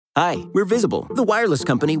Hi, we're Visible, the wireless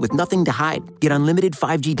company with nothing to hide. Get unlimited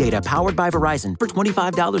 5G data powered by Verizon for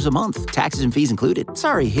 $25 a month. Taxes and fees included.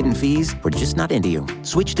 Sorry, hidden fees. We're just not into you.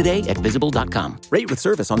 Switch today at Visible.com. Rate with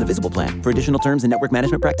service on the Visible plan. For additional terms and network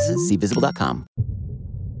management practices, see Visible.com.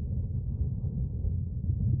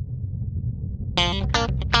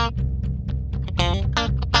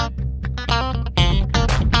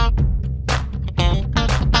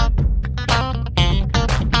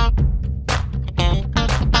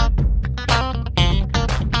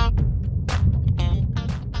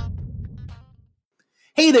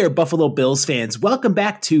 Hey there, Buffalo Bills fans. Welcome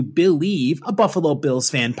back to Believe, a Buffalo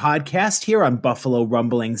Bills fan podcast here on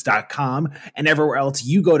BuffaloRumblings.com and everywhere else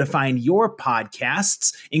you go to find your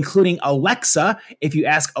podcasts, including Alexa. If you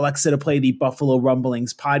ask Alexa to play the Buffalo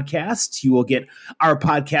Rumblings podcast, you will get our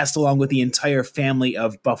podcast along with the entire family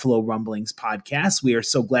of Buffalo Rumblings podcasts. We are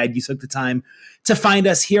so glad you took the time to find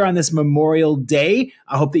us here on this Memorial Day.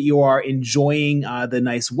 I hope that you are enjoying the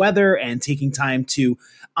nice weather and taking time to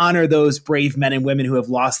honor those brave men and women who have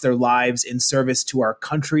lost their lives in service to our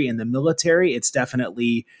country in the military. It's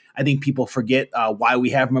definitely, I think people forget why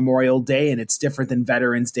we have Memorial Day, and it's different than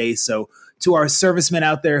Veterans Day. So to our servicemen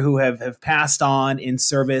out there who have passed on in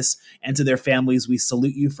service and to their families, we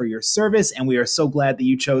salute you for your service. And we are so glad that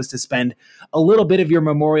you chose to spend a little bit of your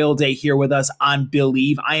Memorial Day here with us on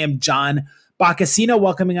Believe. I am John Boccacino,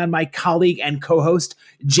 welcoming on my colleague and co-host,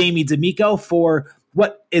 Jamie D'Amico, for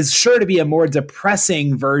what is sure to be a more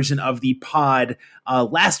depressing version of the pod.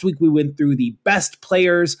 Last week, we went through the best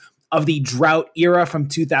players of the drought era from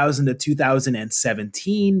 2000 to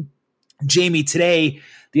 2017. Jamie, today,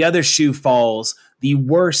 the other shoe falls, the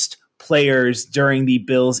worst players during the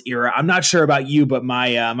Bills era. I'm not sure about you, but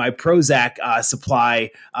my Prozac supply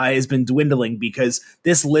has been dwindling because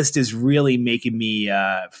this list is really making me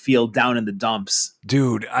feel down in the dumps.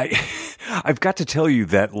 Dude, I've got to tell you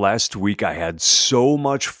that last week I had so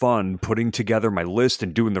much fun putting together my list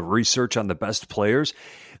and doing the research on the best players.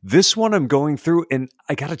 This one I'm going through, and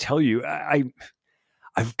I got to tell you,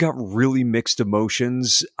 I've got really mixed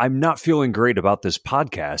emotions. I'm not feeling great about this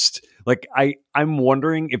podcast. Like, I'm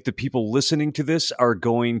wondering if the people listening to this are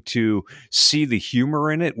going to see the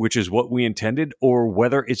humor in it, which is what we intended, or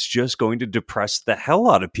whether it's just going to depress the hell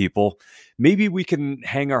out of people. Maybe we can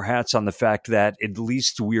hang our hats on the fact that at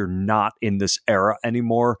least we're not in this era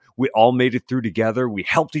anymore. We all made it through together. We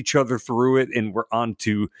helped each other through it, and we're on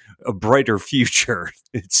to a brighter future,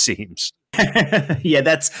 it seems. Yeah,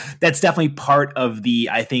 that's definitely part of the,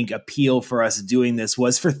 I think, appeal for us doing this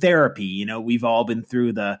was for therapy. You know, we've all been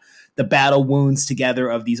through the battle wounds together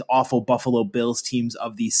of these awful Buffalo Bills teams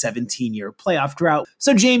of the 17-year playoff drought.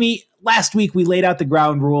 So, Jamie, last week we laid out the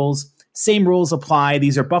ground rules. Same rules apply.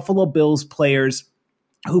 These are Buffalo Bills players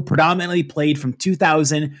who predominantly played from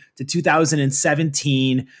 2000 to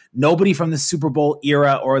 2017. Nobody from the Super Bowl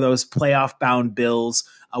era or those playoff-bound Bills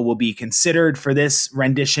will be considered for this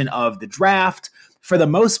rendition of the draft. For the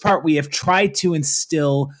most part, we have tried to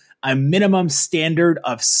instill a minimum standard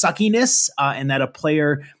of suckiness and that a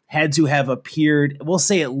player had to have appeared, we'll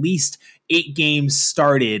say at least 8 games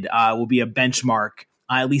started will be a benchmark.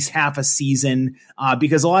 At least half a season,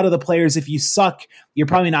 because a lot of the players, if you suck, you're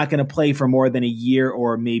probably not going to play for more than a year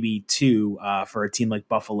or maybe 2 for a team like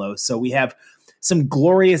Buffalo. So we have some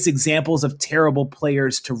glorious examples of terrible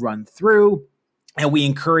players to run through. And we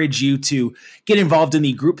encourage you to get involved in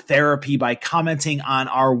the group therapy by commenting on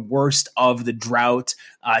our worst of the drought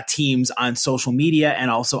teams on social media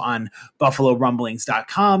and also on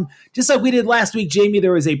BuffaloRumblings.com. Just like we did last week, Jamie,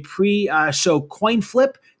 there was a pre-show coin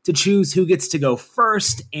flip to choose who gets to go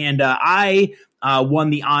first. And I won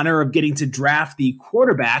the honor of getting to draft the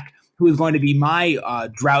quarterback who is going to be my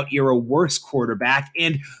drought era worst quarterback.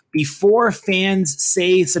 And before fans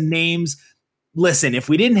say some names, listen, if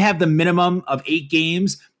we didn't have the minimum of 8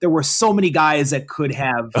 games, there were so many guys that could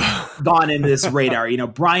have gone into this radar. You know,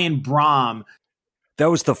 Brian Brohm. That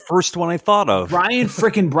was the first one I thought of. Brian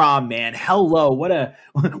frickin' Brohm, man. Hello. What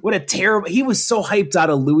a terrible. He was so hyped out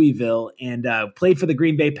of Louisville and played for the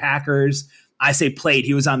Green Bay Packers. I say played.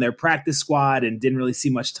 He was on their practice squad and didn't really see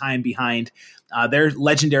much time behind their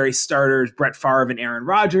legendary starters, Brett Favre and Aaron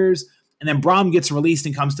Rodgers. And then Brohm gets released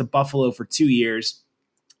and comes to Buffalo for 2 years.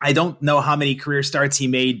 I don't know how many career starts he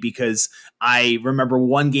made because I remember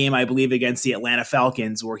one game, I believe, against the Atlanta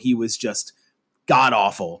Falcons where he was just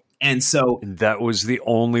god-awful. And so that was the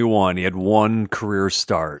only one. He had one career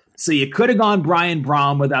start. So you could have gone Brian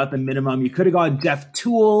Brohm without the minimum. You could have gone Jeff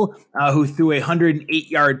Toole, who threw a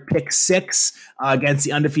 108-yard pick six against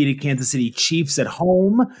the undefeated Kansas City Chiefs at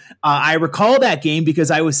home. I recall that game because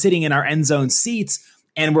I was sitting in our end zone seats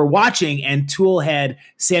and we're watching, and Toole had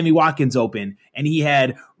Sammy Watkins open, and he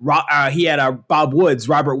had Robert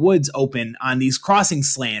Woods open on these crossing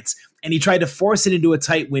slants, and he tried to force it into a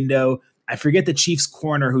tight window. I forget the Chiefs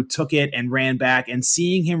corner who took it and ran back, and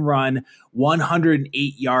seeing him run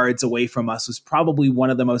 108 yards away from us was probably one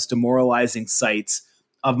of the most demoralizing sights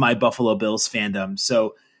of my Buffalo Bills fandom.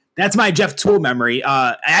 So that's my Jeff Toole memory.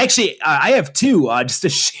 I have two, just to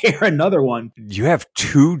share another one. You have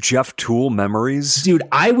two Jeff Toole memories? Dude,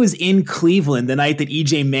 I was in Cleveland the night that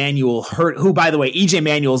EJ Manuel hurt, who, by the way, EJ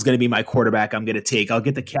Manuel is going to be my quarterback I'm going to take. I'll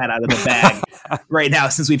get the cat out of the bag right now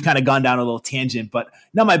since we've kind of gone down a little tangent. But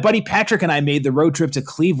no, my buddy Patrick and I made the road trip to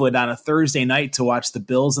Cleveland on a Thursday night to watch the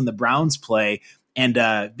Bills and the Browns play. And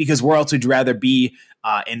because where else would you rather be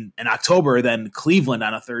in October than Cleveland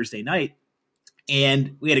on a Thursday night?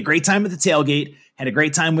 And we had a great time at the tailgate, had a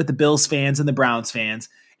great time with the Bills fans and the Browns fans.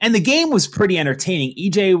 And the game was pretty entertaining.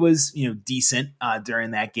 EJ was, decent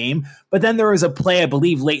during that game. But then there was a play, I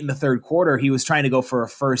believe, late in the third quarter. He was trying to go for a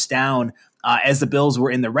first down as the Bills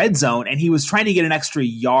were in the red zone. And he was trying to get an extra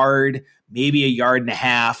yard, maybe a yard and a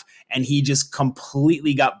half. And he just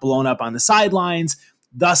completely got blown up on the sidelines,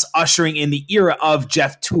 thus ushering in the era of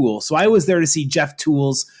Jeff Toole. So I was there to see Jeff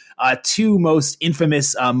Toole's two most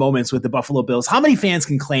infamous moments with the Buffalo Bills. How many fans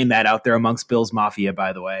can claim that out there amongst Bills Mafia,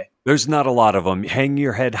 by the way? There's not a lot of them. Hang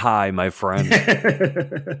your head high, my friend.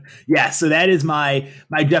 Yeah, so that is my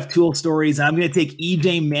Jeff Toole stories. I'm going to take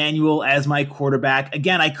EJ Manuel as my quarterback.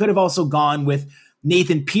 Again, I could have also gone with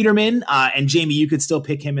Nathan Peterman, and Jamie, you could still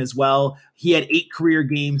pick him as well. He had 8 career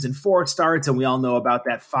games and 4 starts, and we all know about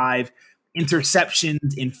that 5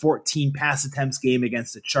 interceptions in 14 pass attempts game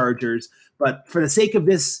against the Chargers. But for the sake of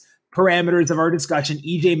this parameters of our discussion,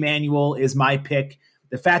 EJ Manuel is my pick.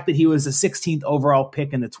 The fact that he was the 16th overall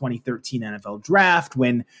pick in the 2013 NFL draft,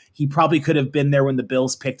 when he probably could have been there when the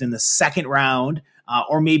Bills picked in the second round,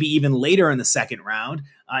 or maybe even later in the second round.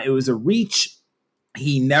 It was a reach.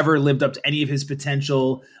 He never lived up to any of his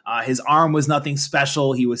potential. His arm was nothing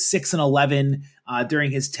special. He was 6-11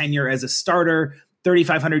 during his tenure as a starter.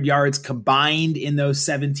 3,500 yards combined in those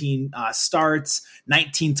 17 starts,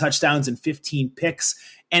 19 touchdowns and 15 picks.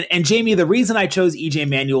 And Jamie, the reason I chose EJ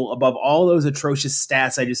Manuel above all those atrocious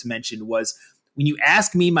stats I just mentioned was when you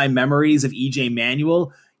ask me my memories of EJ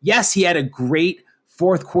Manuel, yes, he had a great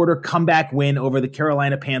fourth quarter comeback win over the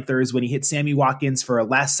Carolina Panthers when he hit Sammy Watkins for a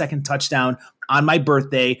last second touchdown on my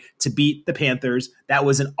birthday to beat the Panthers. That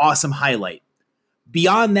was an awesome highlight.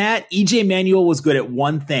 Beyond that, EJ Manuel was good at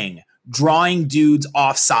one thing: drawing dudes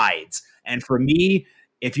off sides. And for me,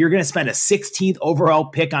 if you're going to spend a 16th overall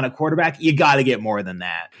pick on a quarterback, you got to get more than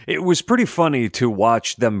that. It was pretty funny to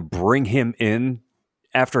watch them bring him in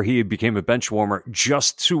after he became a bench warmer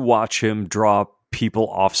just to watch him draw people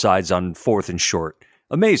off sides on 4th and short.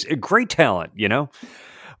 Amazing. Great talent,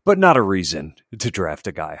 but not a reason to draft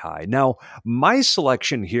a guy high. Now, my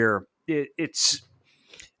selection here,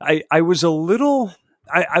 I was a little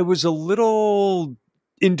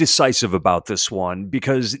indecisive about this one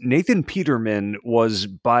because Nathan Peterman was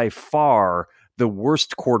by far the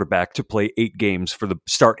worst quarterback to play 8 games for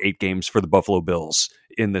the Buffalo Bills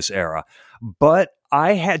in this era. But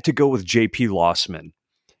I had to go with J.P. Lossman.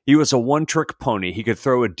 He was a one-trick pony. He could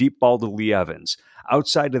throw a deep ball to Lee Evans.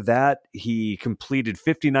 Outside of that, he completed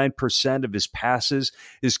 59% of his passes.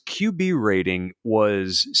 His QB rating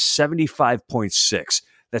was 75.6.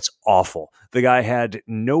 That's awful. The guy had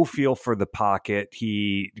no feel for the pocket.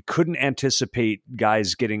 He couldn't anticipate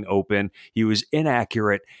guys getting open. He was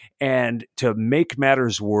inaccurate. And to make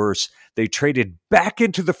matters worse, they traded back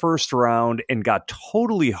into the first round and got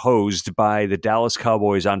totally hosed by the Dallas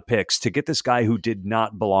Cowboys on picks to get this guy who did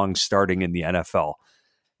not belong starting in the NFL.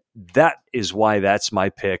 That is why that's my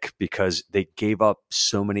pick, because they gave up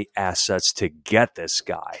so many assets to get this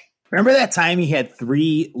guy. Remember that time he had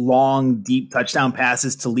 3 long, deep touchdown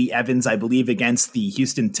passes to Lee Evans, I believe, against the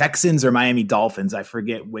Houston Texans or Miami Dolphins? I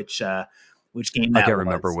forget which game that was. I can't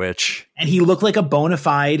remember which. And he looked like a bona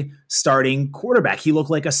fide starting quarterback. He looked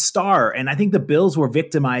like a star. And I think the Bills were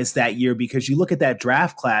victimized that year because you look at that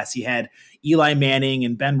draft class, you had Eli Manning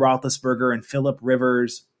and Ben Roethlisberger and Phillip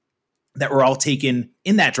Rivers that were all taken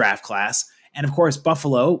in that draft class. And of course,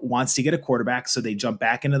 Buffalo wants to get a quarterback, so they jump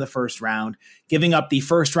back into the first round, giving up the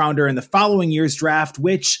first rounder in the following year's draft,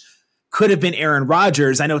 which could have been Aaron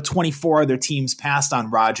Rodgers. I know 24 other teams passed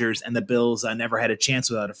on Rodgers, and the Bills never had a chance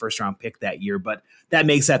without a first-round pick that year. But that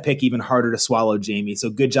makes that pick even harder to swallow, Jamie. So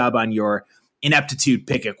good job on your ineptitude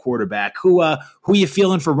pick at quarterback. Who you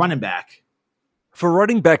feeling for running back? For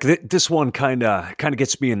running back, this one kind of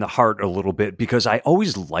gets me in the heart a little bit because I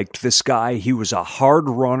always liked this guy. He was a hard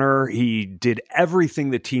runner. He did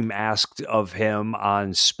everything the team asked of him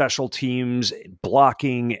on special teams,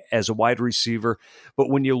 blocking as a wide receiver. But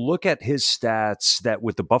when you look at his stats, that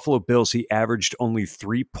with the Buffalo Bills, he averaged only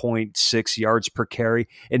 3.6 yards per carry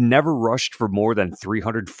and never rushed for more than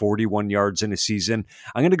 341 yards in a season.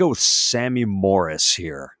 I'm going to go with Sammy Morris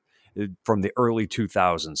here from the early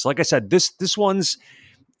 2000s. Like I said, this one's,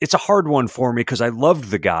 it's a hard one for me because I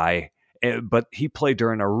loved the guy, but he played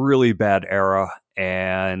during a really bad era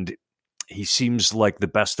and he seems like the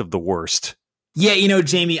best of the worst. Yeah,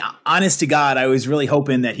 Jamie, honest to God, I was really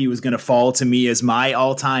hoping that he was going to fall to me as my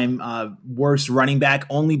all-time worst running back,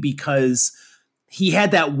 only because he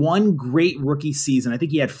had that one great rookie season. I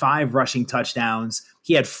think he had 5 rushing touchdowns.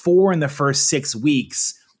 He had 4 in the first 6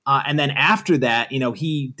 weeks. And then after that,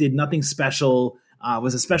 he did nothing special,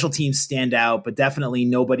 was a special team standout, but definitely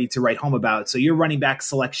nobody to write home about. So your running back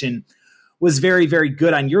selection was very, very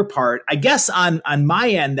good on your part. I guess on my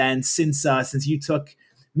end then, since you took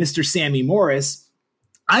Mr. Sammy Morris,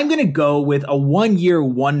 I'm going to go with a one-year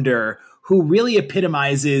wonder who really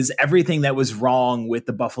epitomizes everything that was wrong with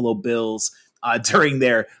the Buffalo Bills during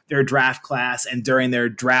their draft class and during their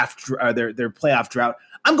their playoff drought.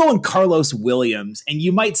 I'm going Carlos Williams, and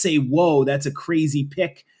you might say, whoa, that's a crazy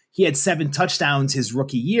pick. He had 7 touchdowns his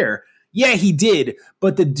rookie year. Yeah, he did,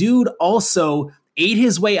 but the dude also ate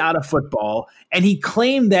his way out of football, and he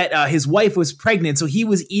claimed that his wife was pregnant, so he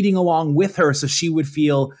was eating along with her so she would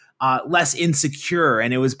feel less insecure,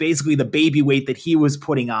 and it was basically the baby weight that he was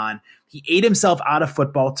putting on. He ate himself out of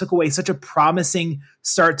football, took away such a promising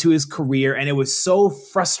start to his career, and it was so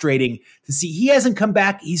frustrating to see. He hasn't come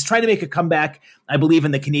back. He's trying to make a comeback, I believe,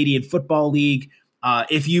 in the Canadian Football League.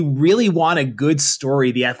 If you really want a good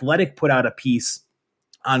story, The Athletic put out a piece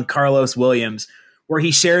on Carlos Williams where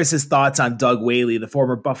he shares his thoughts on Doug Whaley, the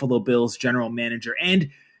former Buffalo Bills general manager. And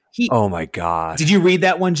oh my God. Did you read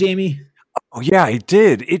that one, Jamie? Oh yeah, I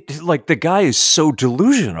did. It like the guy is so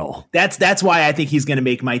delusional. That's why I think he's going to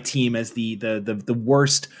make my team as the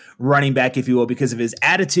worst running back, if you will, because of his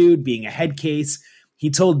attitude, being a head case. He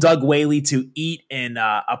told Doug Whaley to eat in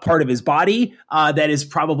a part of his body that is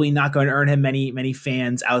probably not going to earn him many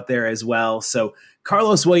fans out there as well. So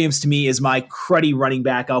Carlos Williams to me is my cruddy running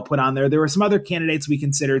back I'll put on there. There were some other candidates we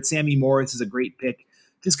considered. Sammy Morris is a great pick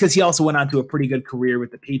just because he also went on to a pretty good career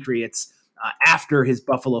with the Patriots after his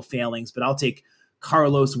Buffalo failings, but I'll take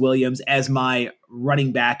Carlos Williams as my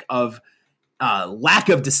running back of lack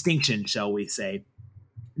of distinction, shall we say.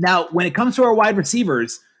 Now, when it comes to our wide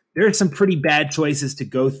receivers, there are some pretty bad choices to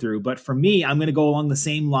go through, but for me, I'm going to go along the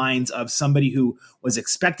same lines of somebody who was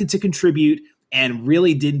expected to contribute and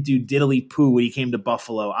really didn't do diddly poo when he came to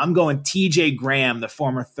Buffalo. I'm going TJ Graham, the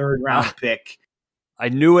former 3rd round pick. I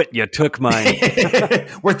knew it. You took mine.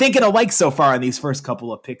 We're thinking alike so far on these first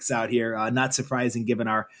couple of picks out here. Not surprising given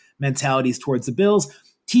our mentalities towards the Bills.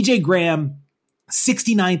 TJ Graham,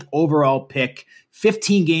 69th overall pick,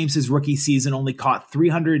 15 games his rookie season, only caught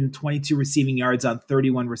 322 receiving yards on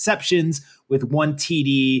 31 receptions with 1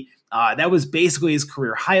 TD. That was basically his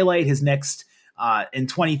career highlight. His next in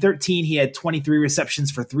 2013, he had 23 receptions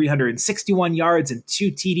for 361 yards and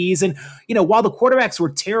 2 TDs. And, while the quarterbacks were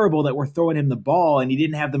terrible that were throwing him the ball and he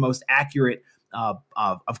didn't have the most accurate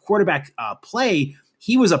of quarterback play,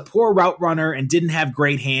 he was a poor route runner and didn't have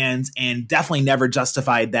great hands and definitely never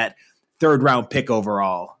justified that 3rd round pick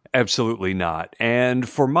overall. Absolutely not. And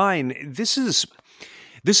for mine, this is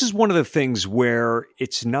one of the things where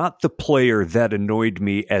it's not the player that annoyed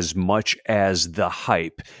me as much as the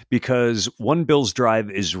hype, because One Bills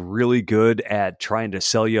Drive is really good at trying to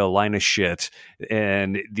sell you a line of shit.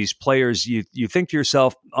 And these players, you think to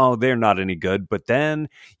yourself, oh, they're not any good. But then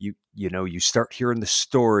you start hearing the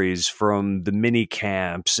stories from the mini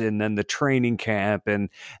camps and then the training camp, and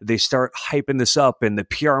they start hyping this up and the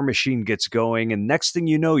PR machine gets going. And next thing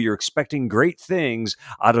you know, you're expecting great things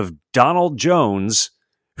out of Donald Jones,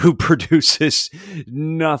 who produces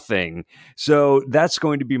nothing. So that's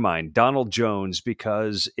going to be mine, Donald Jones,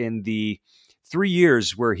 because in the 3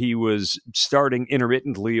 years where he was starting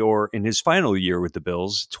intermittently or in his final year with the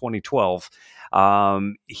Bills, 2012,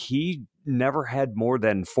 he never had more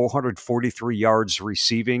than 443 yards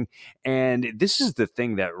receiving. And this is the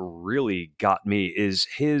thing that really got me, is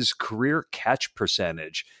his career catch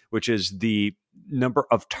percentage, which is the number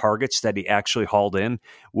of targets that he actually hauled in,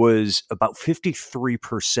 was about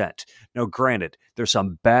 53%. Now, granted, there's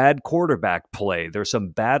some bad quarterback play. There's some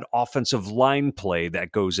bad offensive line play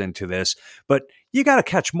that goes into this, but you got to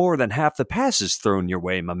catch more than half the passes thrown your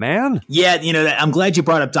way, my man. Yeah, I'm glad you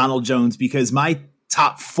brought up Donald Jones, because my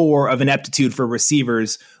top 4 of ineptitude for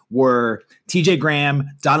receivers were TJ Graham,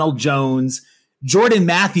 Donald Jones, Jordan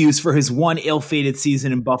Matthews for his one ill-fated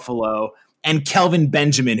season in Buffalo, and Kelvin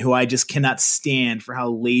Benjamin, who I just cannot stand for how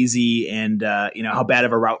lazy and how bad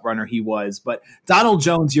of a route runner he was. But Donald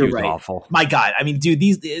Jones, you're right. Awful. My God, I mean, dude,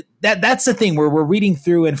 that's the thing where we're reading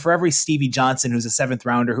through, and for every Stevie Johnson, who's a 7th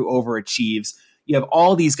rounder who overachieves, you have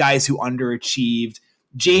all these guys who underachieved.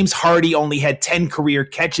 James Hardy only had 10 career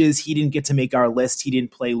catches. He didn't get to make our list. He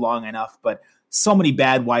didn't play long enough, but so many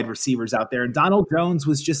bad wide receivers out there. And Donald Jones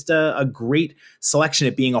was just a great selection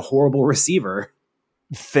at being a horrible receiver.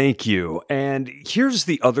 Thank you. And here's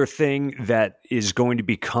the other thing that is going to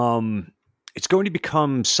become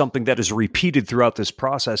something that is repeated throughout this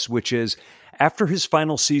process, which is after his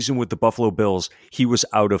final season with the Buffalo Bills, he was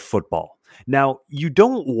out of football. Now, you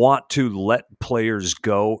don't want to let players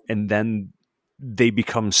go and then they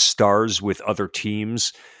become stars with other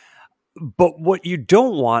teams. But what you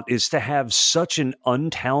don't want is to have such an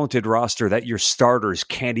untalented roster that your starters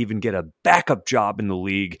can't even get a backup job in the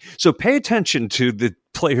league. So pay attention to the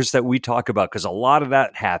players that we talk about, because a lot of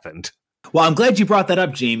that happened. Well, I'm glad you brought that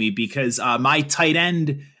up, Jamie, because my tight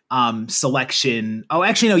end selection. Oh,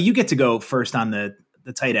 actually, no, you get to go first on the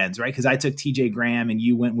tight ends, right? Because I took TJ Graham and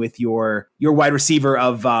you went with your wide receiver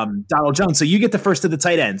of Donald Jones. So you get the first of the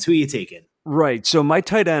tight ends. Who are you taking? Right. So my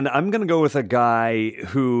tight end, I'm going to go with a guy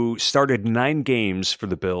who started 9 games for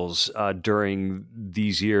the Bills during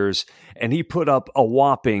these years, and he put up a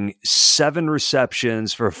whopping 7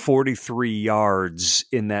 receptions for 43 yards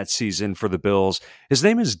in that season for the Bills. His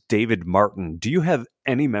name is David Martin. Do you have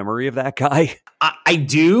any memory of that guy? I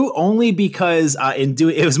do, only because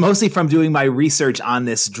it was mostly from doing my research on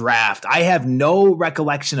this draft. I have no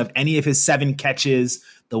recollection of any of his 7 catches,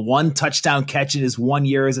 the 1 touchdown catch in his 1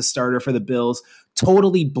 year as a starter for the Bills.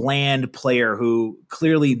 Totally bland player who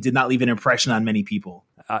clearly did not leave an impression on many people.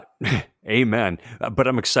 Amen. But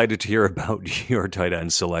I'm excited to hear about your tight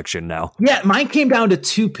end selection now. Yeah, mine came down to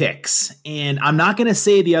 2 picks, and I'm not going to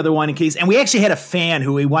say the other one in case. And we actually had a fan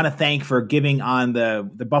who we want to thank for giving on the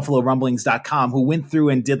BuffaloRumblings.com who went through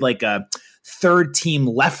and did like a 3rd team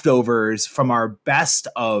leftovers from our best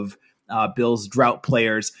of Bills drought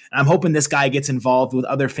players. And I'm hoping this guy gets involved with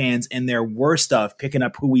other fans in their worst of picking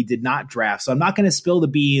up who we did not draft. So I'm not going to spill the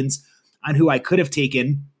beans on who I could have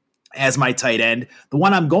taken as my tight end. The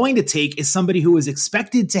one I'm going to take is somebody who is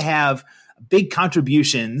expected to have big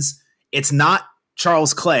contributions. It's not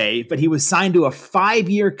Charles Clay, but he was signed to a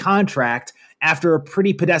 5-year contract after a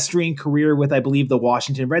pretty pedestrian career with, I believe, the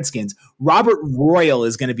Washington Redskins. Robert Royal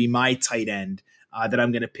is going to be my tight end that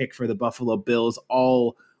I'm going to pick for the Buffalo Bills,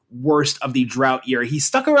 all worst of the drought year. He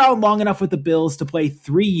stuck around long enough with the Bills to play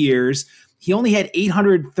 3 years. He only had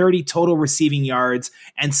 830 total receiving yards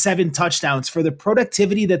and 7 touchdowns. For the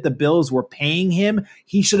productivity that the Bills were paying him,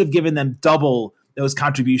 he should have given them double those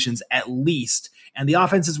contributions at least. And the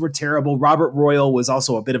offenses were terrible. Robert Royal was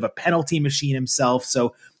also a bit of a penalty machine himself.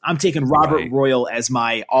 So I'm taking Robert Royal as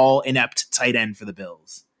my all inept tight end for the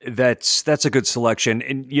Bills. That's a good selection.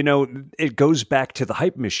 And, it goes back to the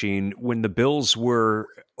hype machine when the Bills were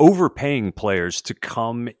overpaying players to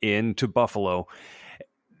come into Buffalo.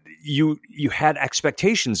 You had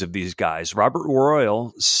expectations of these guys. Robert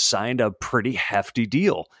Royal signed a pretty hefty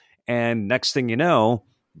deal. And next thing you know,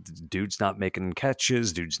 dude's not making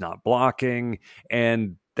catches, dude's not blocking.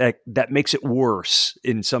 And that makes it worse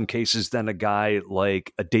in some cases than a guy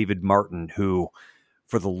like a David Martin, who,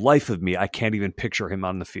 for the life of me, I can't even picture him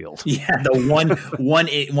on the field. Yeah,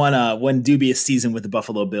 the one dubious season with the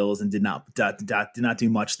Buffalo Bills and did not do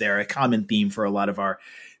much there. A common theme for a lot of our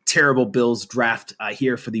terrible Bills draft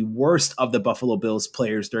here for the worst of the Buffalo Bills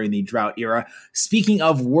players during the drought era. Speaking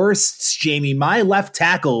of worsts, Jamie, my left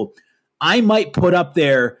tackle, I might put up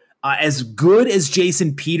there as good as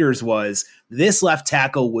Jason Peters was. This left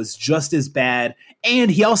tackle was just as bad.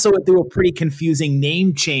 And he also went through a pretty confusing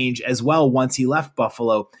name change as well once he left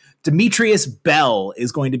Buffalo. Demetrius Bell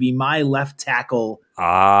is going to be my left tackle.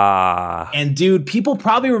 And dude, people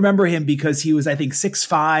probably remember him because he was, I think,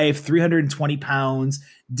 6'5", 320 pounds,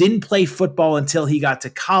 didn't play football until he got to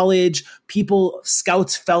college.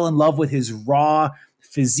 Scouts fell in love with his raw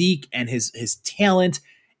physique and his talent,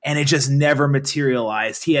 and it just never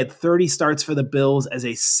materialized. He had 30 starts for the Bills as a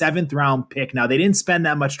 7th round pick. Now, they didn't spend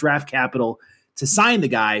that much draft capital to sign the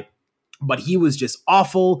guy, but he was just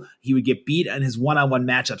awful. He would get beat in his one-on-one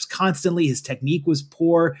matchups constantly. His technique was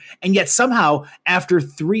poor. And yet somehow, after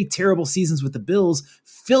 3 terrible seasons with the Bills,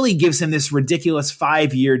 Philly gives him this ridiculous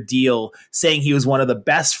 5-year deal, saying he was one of the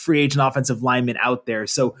best free agent offensive linemen out there.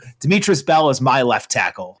 So Demetrius Bell is my left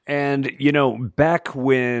tackle. And, back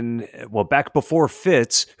before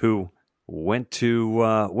Fitz, who went to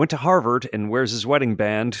Harvard and wears his wedding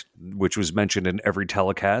band, which was mentioned in every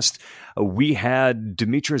telecast. We had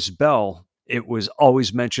Demetrius Bell. It was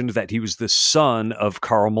always mentioned that he was the son of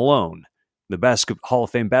Karl Malone, the Hall of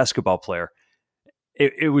Fame basketball player.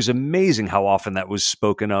 It was amazing how often that was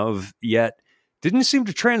spoken of, yet didn't seem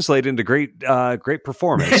to translate into great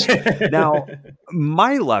performance. Now,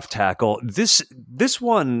 my left tackle, this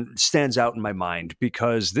one stands out in my mind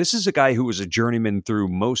because this is a guy who was a journeyman through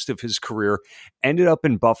most of his career, ended up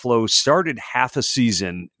in Buffalo, started half a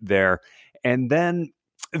season there, and then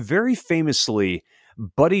very famously,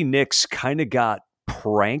 Buddy Nix kind of got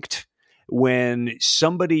pranked when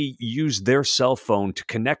somebody used their cell phone to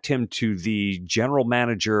connect him to the general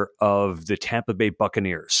manager of the Tampa Bay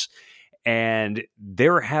Buccaneers. And they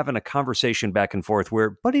were having a conversation back and forth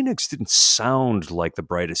where Buddy Nix didn't sound like the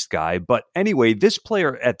brightest guy. But anyway, this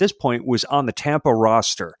player at this point was on the Tampa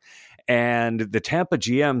roster. And the Tampa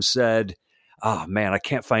GM said, "Oh, man, I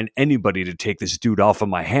can't find anybody to take this dude off of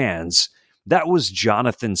my hands." That was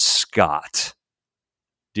Jonathan Scott.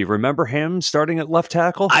 Do you remember him starting at left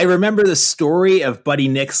tackle? I remember the story of Buddy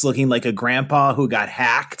Nix looking like a grandpa who got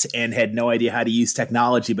hacked and had no idea how to use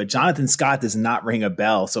technology, but Jonathan Scott does not ring a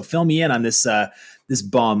bell. So fill me in on this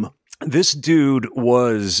bum. This dude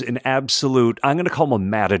was an absolute, I'm going to call him a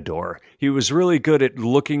matador. He was really good at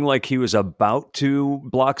looking like he was about to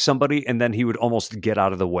block somebody, and then he would almost get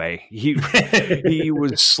out of the way. He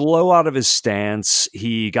was slow out of his stance.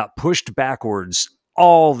 He got pushed backwards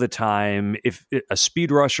all the time. If a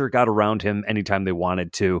speed rusher got around him anytime they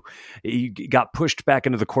wanted to, he got pushed back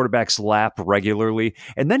into the quarterback's lap regularly.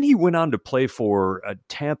 And then he went on to play for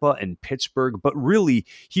Tampa and Pittsburgh, but really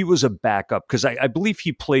he was a backup because I believe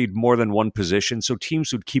he played more than one position, so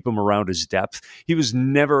teams would keep him around his depth. He was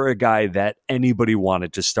never a guy that anybody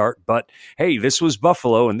wanted to start, but hey, this was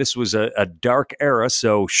Buffalo and this was a dark era,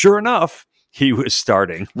 so sure enough, he was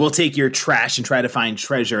starting. We'll take your trash and try to find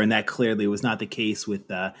treasure, and that clearly was not the case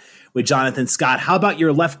with Jonathan Scott. How about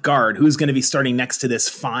your left guard? Who's going to be starting next to this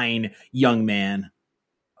fine young man?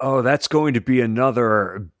 Oh, that's going to be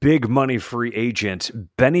another big money free agent,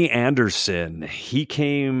 Benny Anderson. He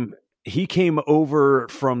came over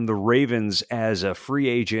from the Ravens as a free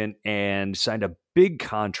agent and signed a big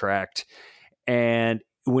contract. And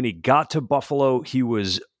when he got to Buffalo, he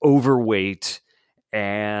was overweight.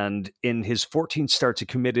 And in his 14 starts, he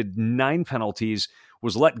committed 9 penalties,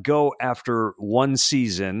 was let go after one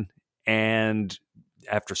season, and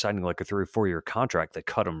after signing like a 3 or 4 year contract, they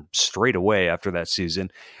cut him straight away after that season.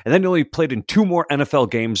 And then he only played in 2 more NFL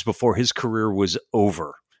games before his career was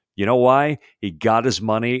over. You know why? He got his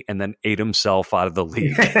money and then ate himself out of the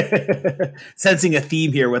league. Sensing a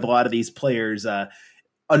theme here with a lot of these players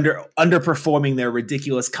underperforming their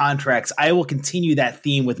ridiculous contracts. I will continue that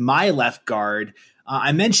theme with my left guard.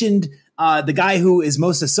 I mentioned the guy who is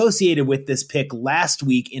most associated with this pick last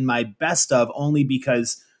week in my best of, only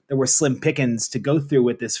because there were slim pickings to go through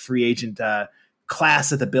with this free agent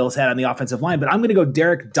class that the Bills had on the offensive line. But I'm going to go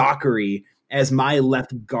Derek Dockery as my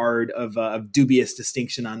left guard of dubious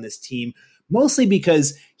distinction on this team, mostly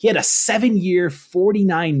because he had a 7-year,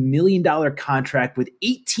 $49 million contract with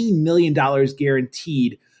 $18 million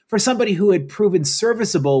guaranteed for somebody who had proven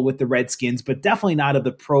serviceable with the Redskins, but definitely not of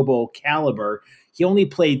the Pro Bowl caliber. He only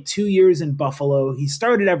played 2 years in Buffalo. He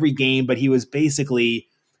started every game, but he was basically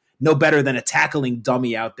no better than a tackling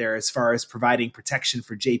dummy out there as far as providing protection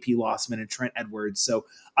for J.P. Lossman and Trent Edwards. So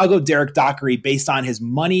I'll go Derek Dockery based on his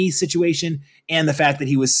money situation and the fact that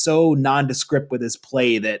he was so nondescript with his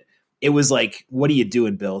play that it was like, what are you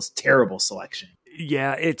doing, Bills? Terrible selection.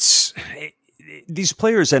 Yeah, these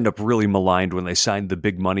players end up really maligned when they sign the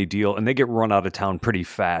big money deal, and they get run out of town pretty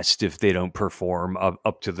fast if they don't perform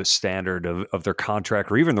up to the standard of their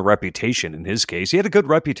contract or even the reputation. In his case, he had a good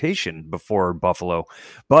reputation before Buffalo,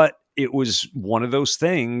 but it was one of those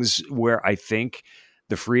things where I think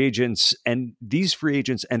the free agents, and these free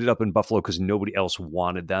agents ended up in Buffalo because nobody else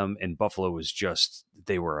wanted them, and Buffalo was just,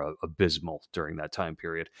 they were abysmal during that time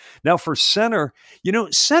period. Now for center,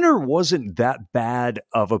 center wasn't that bad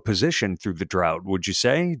of a position through the drought. Would you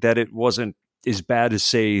say that it wasn't as bad as,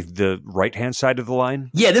 say, the right-hand side of the line?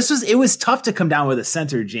 Yeah, it was tough to come down with a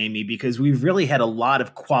center, Jamie, because we've really had a lot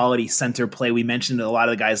of quality center play. We mentioned a lot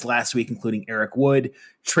of the guys last week, including Eric Wood,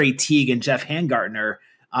 Trey Teague, and Jeff Hangartner.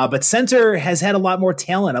 But center has had a lot more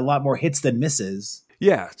talent, a lot more hits than misses.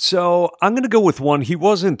 Yeah, so I'm going to go with one. He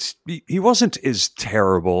wasn't as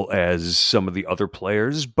terrible as some of the other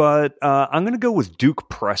players, but I'm going to go with Duke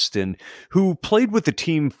Preston, who played with the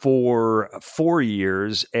team for 4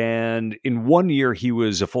 years, and in 1 year he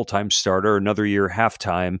was a full-time starter, another year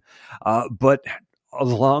halftime. But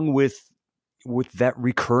along with with that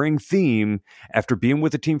recurring theme. After being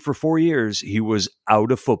with the team for 4 years, he was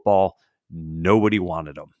out of football. Nobody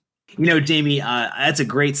wanted him. Jamie, that's a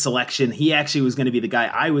great selection. He actually was going to be the guy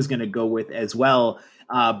I was going to go with as well.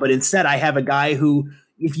 But instead, I have a guy who,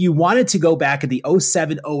 if you wanted to go back at the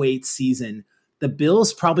 07-08 season, the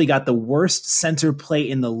Bills probably got the worst center play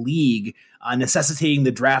in the league, necessitating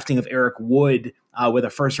the drafting of Eric Wood with a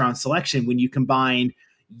first-round selection when you combine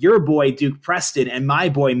your boy Duke Preston and my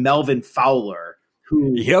boy Melvin Fowler,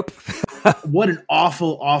 who what an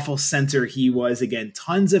awful, awful center he was. Again,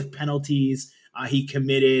 tons of penalties. He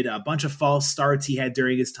committed a bunch of false starts he had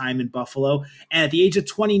during his time in Buffalo. And at the age of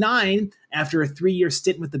 29, after a 3-year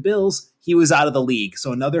stint with the Bills, he was out of the league.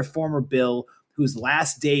 So another former Bill whose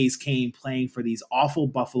last days came playing for these awful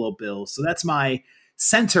Buffalo Bills. So that's my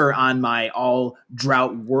center on my all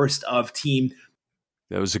drought worst of team.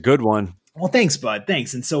 That was a good one. Well, thanks, bud.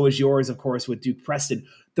 Thanks. And so is yours, of course, with Duke Preston.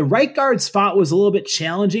 The right guard spot was a little bit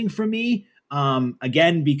challenging for me.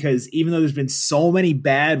 Again, because even though there's been so many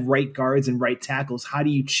bad right guards and right tackles, how do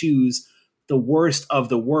you choose the worst of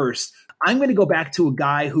the worst? I'm going to go back to a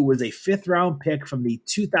guy who was a 5th-round pick from the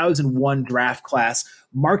 2001 draft class.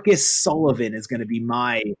 Marcus Sullivan is going to be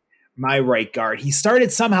my right guard. He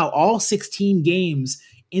started somehow all 16 games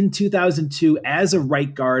in 2002 as a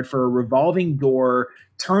right guard for a revolving door,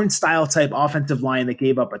 turnstile type offensive line that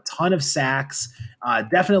gave up a ton of sacks.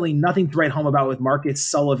 Definitely nothing to write home about with Marcus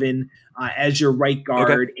Sullivan as your right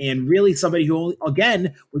guard, and really somebody who,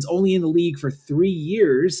 again, was only in the league for 3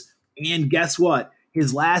 years. And guess what?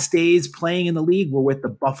 His last days playing in the league were with the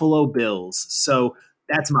Buffalo Bills. So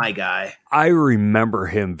that's my guy. I remember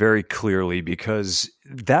him very clearly because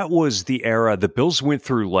that was the era the Bills went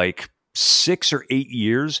through, like 6 or 8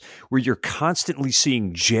 years where you're constantly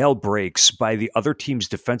seeing jailbreaks by the other team's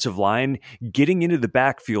defensive line, getting into the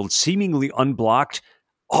backfield, seemingly unblocked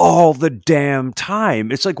all the damn time.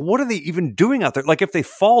 It's like, what are they even doing out there? Like, if they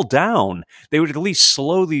fall down, they would at least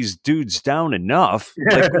slow these dudes down enough.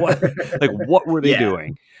 Like, what were they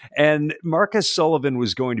doing? And Marcus Sullivan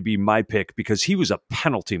was going to be my pick because he was a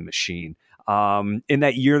penalty machine. In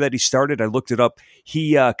that year that he started, I looked it up.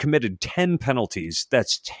 He committed 10 penalties.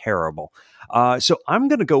 That's terrible. So I'm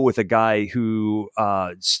going to go with a guy who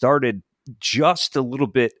started just a little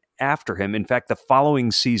bit after him. In fact, the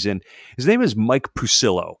following season, his name is Mike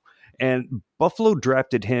Pucillo, and Buffalo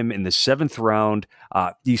drafted him in the 7th round.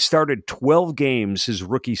 He started 12 games his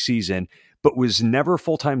rookie season, but was never a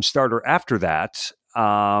full-time starter after that.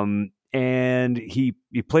 And he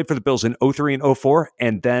played for the Bills in 03 and 04,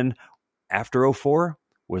 and then after 04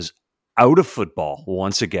 was out of football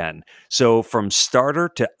once again. So from starter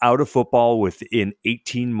to out of football within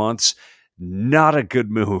 18 months, not a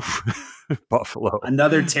good move. Buffalo.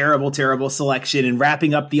 Another terrible, terrible selection. And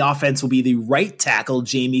wrapping up the offense will be the right tackle.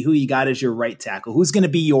 Jamie, who you got as your right tackle? Who's going to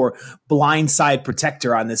be your blindside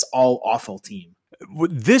protector on this all awful team?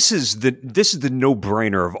 This is the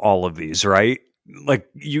no-brainer of all of these, right? Like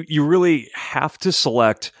you really have to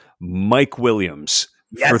select Mike Williams.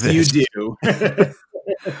 Yes, for this. You do.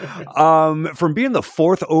 From being the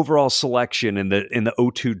 4th overall selection in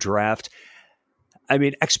the 02 draft, I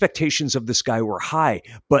mean, expectations of this guy were high,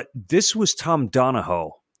 but this was Tom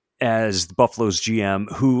Donahoe as Buffalo's GM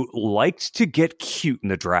who liked to get cute in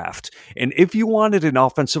the draft. And if you wanted an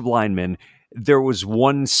offensive lineman, there was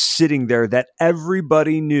one sitting there that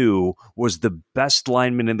everybody knew was the best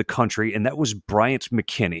lineman in the country, and that was Bryant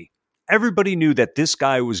McKinnie. Everybody knew that this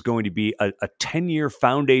guy was going to be a 10-year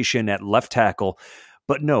foundation at left tackle,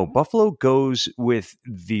 but no, Buffalo goes with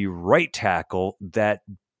the right tackle that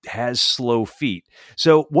has slow feet.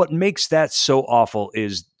 So what makes that so awful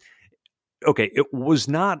is, okay, it was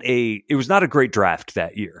not a great draft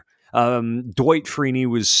that year. Dwight Freeney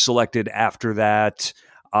was selected after that,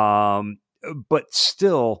 but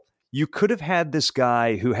still, you could have had this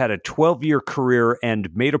guy who had a 12-year career and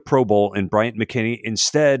made a Pro Bowl in Bryant McKinnie.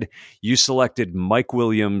 Instead, you selected Mike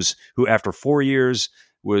Williams, who after 4 years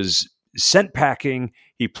was sent packing.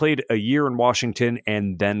 He played a year in Washington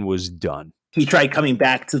and then was done. He tried coming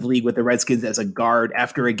back to the league with the Redskins as a guard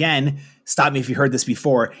after, again, stop me if you heard this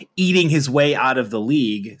before, eating his way out of the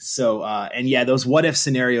league. So, and yeah, those what-if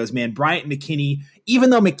scenarios, man. Bryant McKinnie, even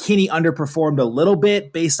though McKinnie underperformed a little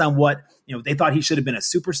bit based on what, they thought he should have been a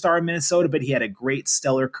superstar in Minnesota, but he had a great,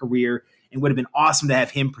 stellar career and would have been awesome to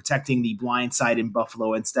have him protecting the blind side in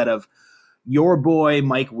Buffalo instead of your boy,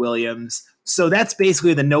 Mike Williams. So that's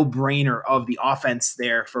basically the no-brainer of the offense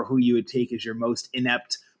there for who you would take as your most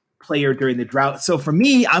inept player during the drought. So for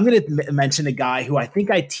me, I'm going to mention a guy who I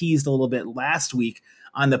think I teased a little bit last week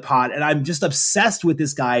on the pod, and I'm just obsessed with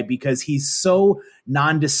this guy because he's so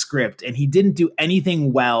nondescript and he didn't do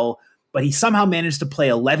anything well but he somehow managed to play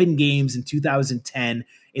 11 games in 2010.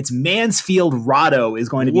 It's Mansfield Rotto is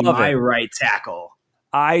going to be my right tackle.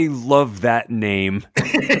 I love that name.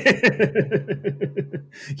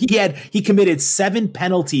 He committed 7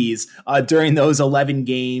 penalties during those 11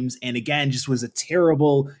 games, and again, just was a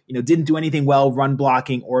terrible, didn't do anything well run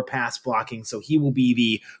blocking or pass blocking. So he will be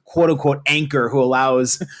the quote unquote anchor who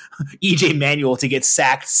allows EJ Manuel to get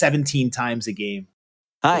sacked 17 times a game.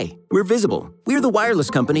 Hi, we're Visible. We're the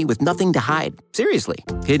wireless company with nothing to hide. Seriously.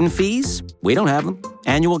 Hidden fees? We don't have them.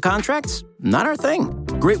 Annual contracts? Not our thing.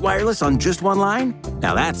 Great wireless on just one line?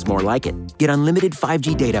 Now that's more like it. Get unlimited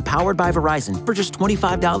 5G data powered by Verizon for just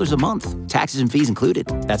 $25 a month. Taxes and fees included.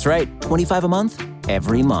 That's right, $25 a month,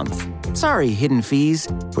 every month. Sorry, hidden fees.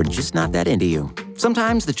 We're just not that into you.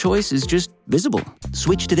 Sometimes the choice is just Visible.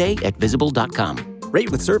 Switch today at Visible.com.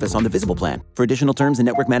 Rate with service on the Visible plan. For additional terms and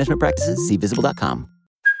network management practices, see Visible.com.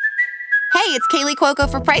 Hey, it's Kaylee Cuoco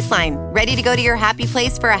for Priceline. Ready to go to your happy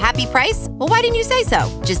place for a happy price? Well, why didn't you say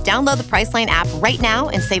so? Just download the Priceline app right now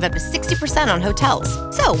and save up to 60% on hotels.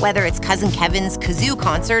 So whether it's Cousin Kevin's Kazoo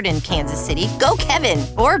Concert in Kansas City, go Kevin,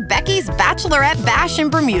 or Becky's Bachelorette Bash in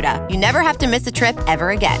Bermuda, you never have to miss a trip ever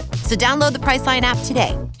again. So download the Priceline app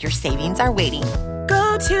today. Your savings are waiting.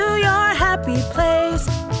 Go to your happy place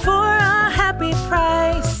for a happy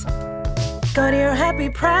price. Go to your happy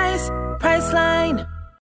price, Priceline.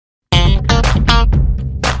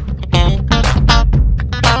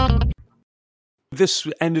 This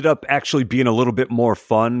ended up actually being a little bit more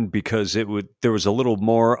fun because there was a little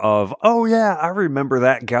more of, oh yeah, I remember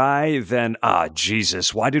that guy, than,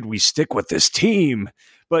 Jesus, why did we stick with this team?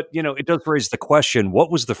 But, it does raise the question,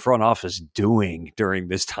 what was the front office doing during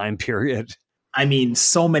this time period? I mean,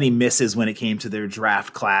 so many misses when it came to their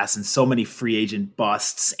draft class and so many free agent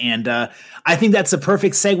busts. And I think that's a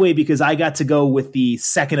perfect segue because I got to go with the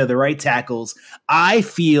second of the right tackles. I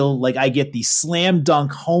feel like I get the slam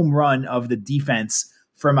dunk home run of the defense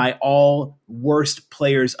for my all worst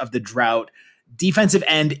players of the drought. Defensive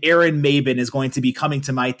end Aaron Maybin is going to be coming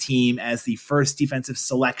to my team as the first defensive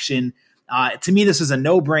selection. To me, this was a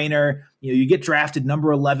no-brainer. You get drafted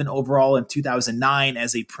number 11 overall in 2009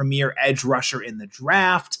 as a premier edge rusher in the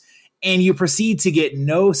draft, and you proceed to get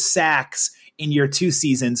no sacks in your 2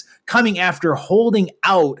 seasons, coming after holding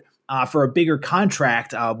out for a bigger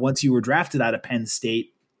contract once you were drafted out of Penn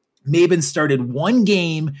State. Maybin started 1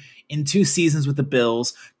 game in 2 seasons with the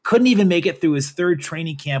Bills, couldn't even make it through his 3rd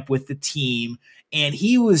training camp with the team, and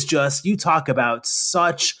he was just, you talk about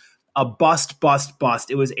such a bust.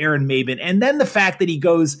 It was Aaron Maybin. And then the fact that he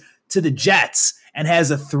goes to the Jets and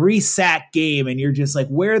has a 3-sack game, and you're just like,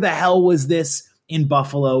 where the hell was this in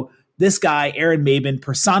Buffalo? This guy, Aaron Maybin,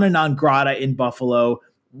 persona non grata in Buffalo.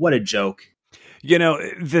 What a joke.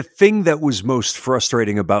 The thing that was most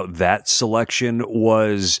frustrating about that selection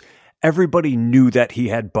was everybody knew that he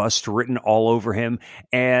had bust written all over him,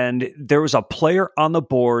 and there was a player on the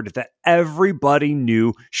board that everybody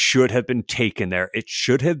knew should have been taken there. It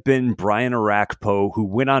should have been Brian Orakpo, who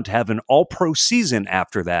went on to have an all-pro season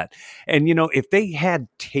after that. And, if they had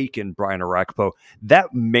taken Brian Orakpo,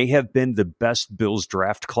 that may have been the best Bills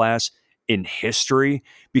draft class in history,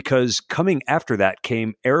 because coming after that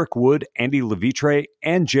came Eric Wood, Andy Levitre,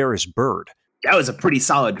 and Jairus Byrd. That was a pretty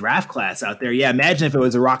solid draft class out there. Yeah, imagine if it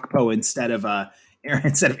was Orakpo instead of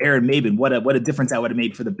Aaron Maybin. What a difference that would have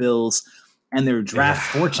made for the Bills and their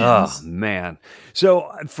draft fortunes. Oh, man.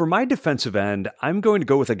 So for my defensive end, I'm going to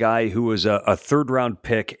go with a guy who was a 3rd-round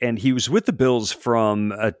pick, and he was with the Bills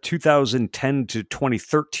from 2010 to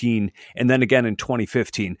 2013, and then again in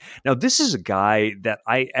 2015. Now, this is a guy that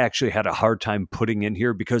I actually had a hard time putting in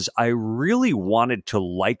here because I really wanted to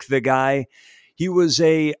like the guy. He was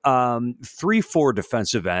a 3-4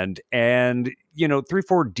 defensive end, and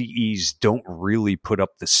 3-4 DEs don't really put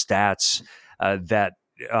up the stats that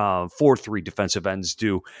 4-3 defensive ends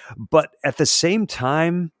do. But at the same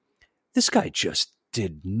time, this guy just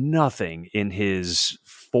did nothing in his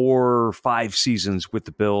 4 or 5 seasons with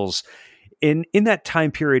the Bills. In that time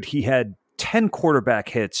period, he had 10 quarterback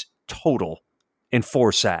hits total and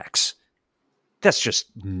 4 sacks. That's just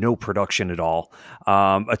no production at all.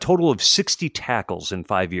 A total of 60 tackles in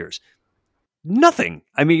 5 years. Nothing.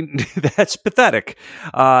 I mean, that's pathetic.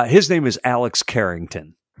 His name is Alex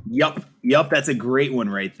Carrington. Yep. That's a great one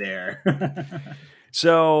right there.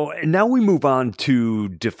 So now we move on to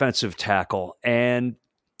defensive tackle. And,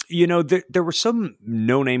 there were some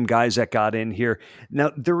no-name guys that got in here.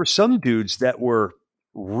 Now, there were some dudes that were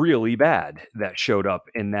really bad that showed up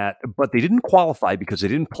in that, but they didn't qualify because they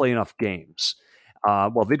didn't play enough games.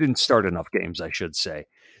 They didn't start enough games, I should say.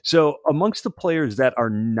 So amongst the players that are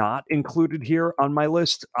not included here on my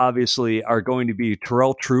list, obviously, are going to be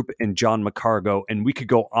Terrell Troop and John McCargo. And we could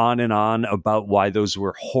go on and on about why those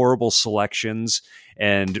were horrible selections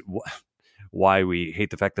and why we hate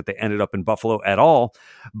the fact that they ended up in Buffalo at all.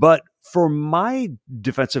 But for my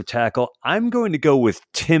defensive tackle, I'm going to go with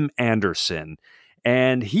Tim Anderson.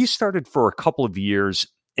 And he started for a couple of years.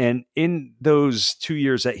 And in those 2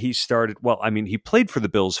 years that he started, he played for the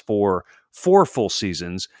Bills for 4 full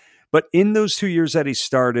seasons. But in those 2 years that he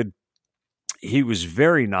started, he was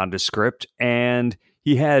very nondescript. And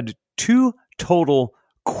he had 2 total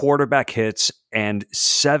quarterback hits and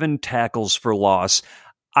 7 tackles for loss.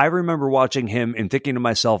 I remember watching him and thinking to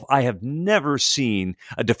myself, I have never seen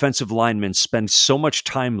a defensive lineman spend so much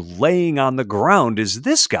time laying on the ground as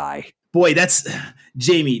this guy. Boy, that's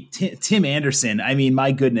Jamie, Tim Anderson. I mean,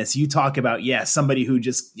 my goodness, you talk about, somebody who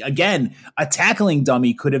just, again, a tackling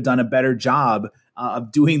dummy could have done a better job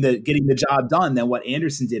of getting the job done than what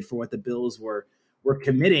Anderson did for what the Bills were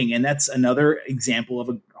committing. And that's another example of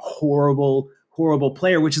a horrible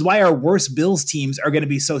player, which is why our worst Bills teams are going to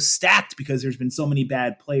be so stacked, because there's been so many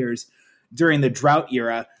bad players during the drought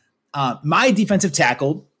era. My defensive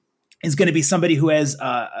tackle is going to be somebody who has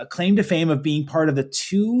a claim to fame of being part of the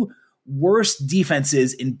 2 worst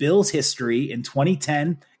defenses in Bills history in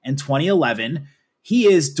 2010 and 2011.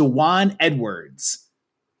 He is Dawan Edwards,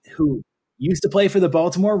 who used to play for the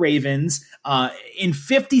Baltimore Ravens. In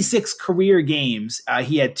 56 career games,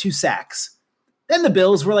 he had 2 sacks. Then the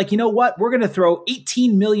Bills were like, you know what? We're going to throw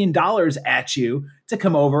 $18 million at you to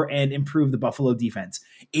come over and improve the Buffalo defense.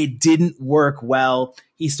 It didn't work well.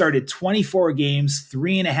 He started 24 games,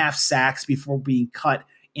 3.5 sacks before being cut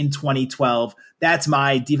in 2012. That's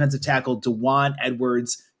my defensive tackle, Dawan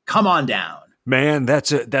Edwards. Come on down. Man,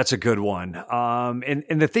 that's a good one.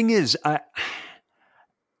 And the thing is,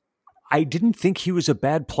 I didn't think he was a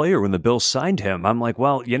bad player when the Bills signed him. I'm like,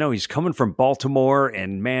 well, he's coming from Baltimore,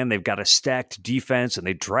 and man, they've got a stacked defense and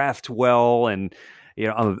they draft well. And,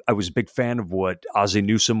 I was a big fan of what Ozzie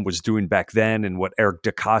Newsome was doing back then and what Eric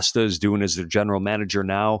DaCosta is doing as their general manager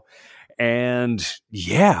now. And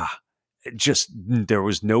there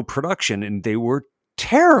was no production and they were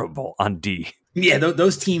terrible on D. Yeah,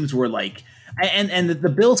 those teams were like, and the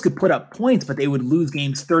Bills could put up points, but they would lose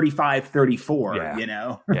games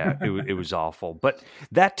 35-34, Yeah, it was awful. But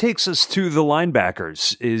that takes us to the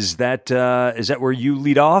linebackers. Is that where you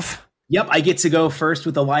lead off? Yep, I get to go first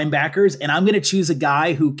with the linebackers, and I'm going to choose a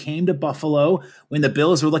guy who came to Buffalo when the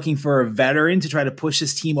Bills were looking for a veteran to try to push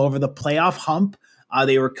his team over the playoff hump.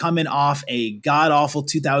 They were coming off a god-awful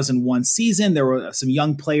 2001 season. There were some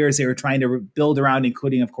young players they were trying to build around,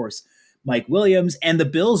 including, of course, Mike Williams. And the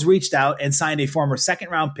Bills reached out and signed a former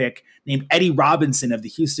second-round pick named Eddie Robinson of the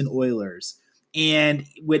Houston Oilers. And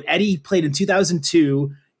when Eddie played in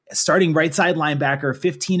 2002, starting right side linebacker,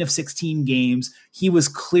 15 of 16 games, he was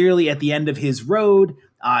clearly at the end of his road.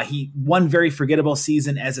 He one very forgettable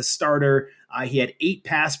season as a starter. He had 8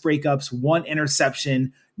 pass breakups, 1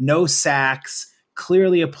 interception, no sacks.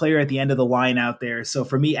 Clearly a player at the end of the line out there. So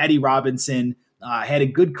for me, Eddie Robinson had a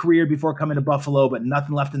good career before coming to Buffalo, but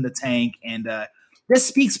nothing left in the tank. And this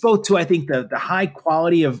speaks both to, I think, the high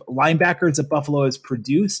quality of linebackers that Buffalo has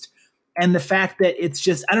produced and the fact that it's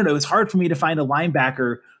just, I don't know, it's hard for me to find a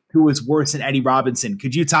linebacker who was worse than Eddie Robinson.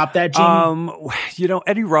 Could you top that, Jamie?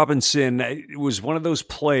 Eddie Robinson was one of those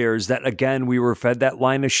players that, again, we were fed that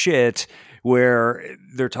line of shit where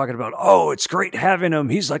they're talking about, oh, it's great having him.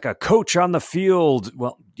 He's like a coach on the field.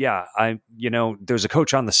 Well, yeah, there's a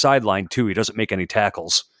coach on the sideline too. He doesn't make any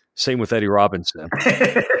tackles. Same with Eddie Robinson.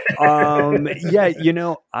 I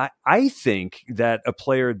think that a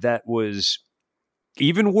player that was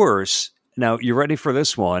even worse. Now, you ready for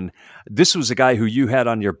this one? This was a guy who you had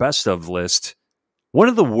on your best of list. One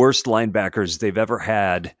of the worst linebackers they've ever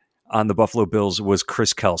had on the Buffalo Bills was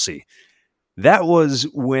Chris Kelsey. That was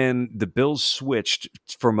when the Bills switched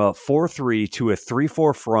from a 4-3 to a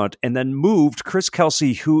 3-4 front and then moved Chris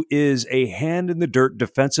Kelsey, who is a hand-in-the-dirt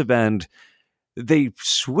defensive end. They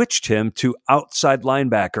switched him to outside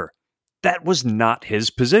linebacker. That was not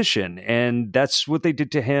his position, and that's what they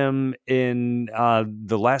did to him in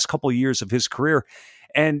the last couple of years of his career.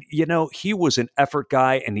 And, he was an effort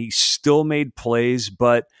guy, and he still made plays,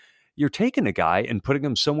 but you're taking a guy and putting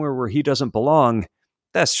him somewhere where he doesn't belong.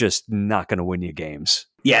 That's just not going to win you games.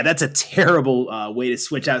 Yeah, that's a terrible way to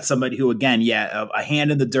switch out somebody who, again, a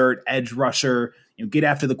hand in the dirt, edge rusher, get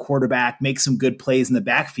after the quarterback, make some good plays in the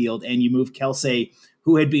backfield, and you move Kelsey,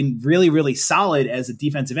 who had been really, really solid as a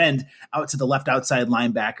defensive end, out to the left outside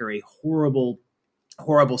linebacker, a horrible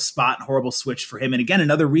horrible spot, horrible switch for him. And again,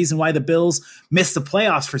 another reason why the Bills missed the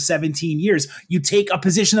playoffs for 17 years. You take a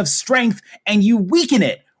position of strength and you weaken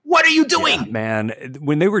it. What are you doing? Yeah, man,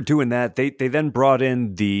 when they were doing that, they then brought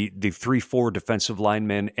in the 3-4 defensive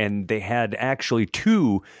linemen, and they had actually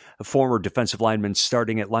 2 former defensive linemen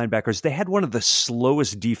starting at linebackers. They had one of the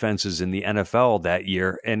slowest defenses in the NFL that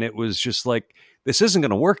year, and it was just like, this isn't going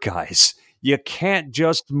to work, guys. You can't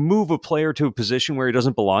just move a player to a position where he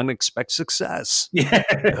doesn't belong and expect success.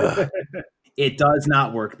 Yeah. It does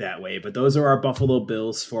not work that way, but those are our Buffalo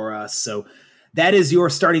Bills for us. So that is your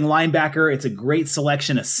starting linebacker. It's a great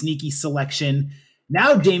selection, a sneaky selection.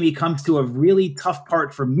 Now, Jamie, comes to a really tough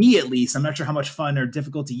part for me, at least. I'm not sure how much fun or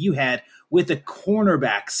difficulty you had with the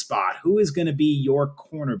cornerback spot. Who is going to be your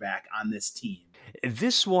cornerback on this team?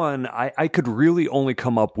 This one, I could really only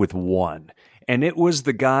come up with one. And it was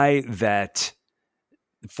the guy that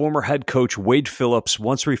former head coach Wade Phillips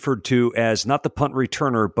once referred to as not the punt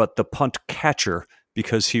returner, but the punt catcher,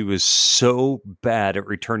 because he was so bad at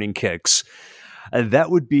returning kicks.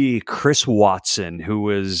 That would be Chris Watson, who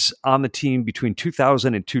was on the team between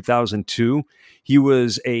 2000 and 2002. He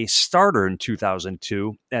was a starter in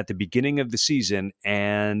 2002 at the beginning of the season,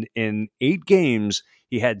 and in 8 games,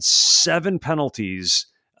 he had 7 penalties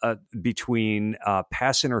between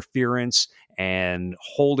pass interference and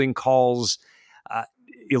holding calls,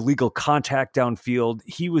 illegal contact downfield.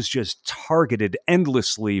 He was just targeted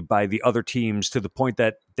endlessly by the other teams to the point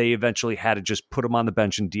that they eventually had to just put him on the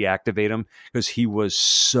bench and deactivate him because he was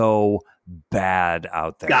so bad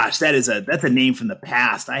out there. Gosh, that's a name from the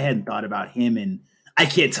past. I hadn't thought about him, and I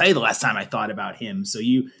can't tell you the last time I thought about him. So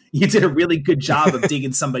you did a really good job of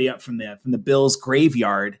digging somebody up from the Bills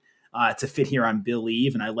graveyard to fit here on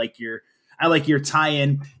Believe, and I like your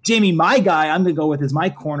tie-in. Jamie, my guy I'm going to go with is my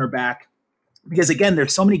cornerback, because again,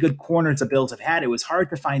 there's so many good corners the Bills have had. It was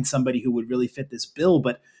hard to find somebody who would really fit this bill,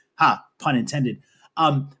 but pun intended.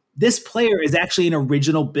 This player is actually an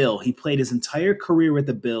original Bill. He played his entire career with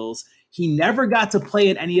the Bills. He never got to play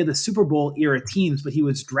in any of the Super Bowl era teams, but he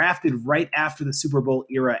was drafted right after the Super Bowl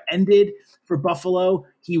era ended for Buffalo.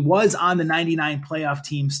 He was on the 99 playoff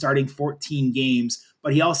team starting 14 games,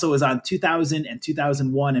 but he also was on 2000 and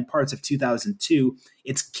 2001 and parts of 2002.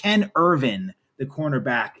 It's Ken Irvin, the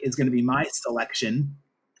cornerback, is going to be my selection.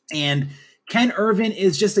 And Ken Irvin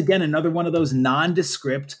is just, again, another one of those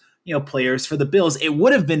nondescript players for the Bills. It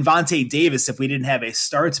would have been Vontae Davis if we didn't have a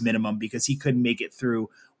starts minimum, because he couldn't make it through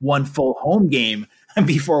one full home game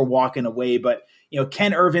before walking away. But,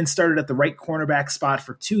 Ken Irvin started at the right cornerback spot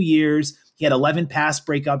for 2 years. He had 11 pass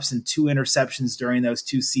breakups and 2 interceptions during those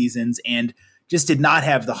 2 seasons, and just did not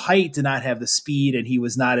have the height, did not have the speed, and he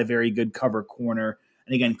was not a very good cover corner.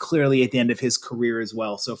 And again, clearly at the end of his career as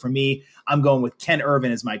well. So for me, I'm going with Ken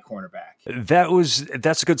Irvin as my cornerback.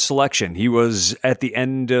 That's a good selection. He was at the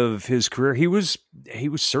end of his career. He was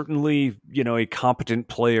certainly, a competent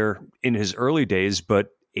player in his early days, but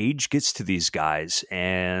age gets to these guys,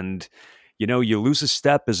 and you lose a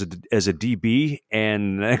step as a DB,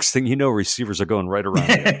 and the next thing you know, receivers are going right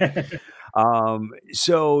around you.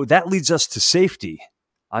 So that leads us to safety.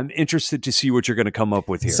 I'm interested to see what you're going to come up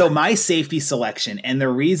with here. So my safety selection, and the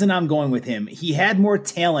reason I'm going with him, he had more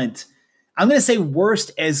talent. I'm going to say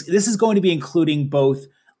worst, as this is going to be including both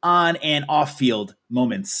on and off field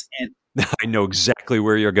moments. And I know exactly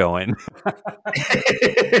where you're going.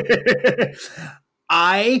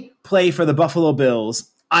 I play for the Buffalo Bills.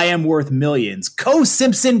 I am worth millions. Co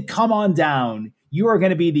Simpson, come on down. You are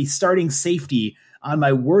going to be the starting safety on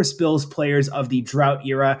my worst Bills players of the drought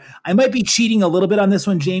era. I might be cheating a little bit on this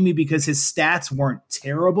one, Jamie, because his stats weren't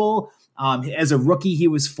terrible. As a rookie, he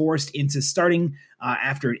was forced into starting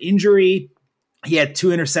after an injury. He had 2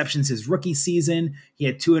 interceptions his rookie season. He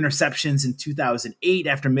had 2 interceptions in 2008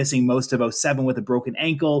 after missing most of 2007 with a broken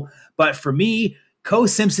ankle. But for me, Co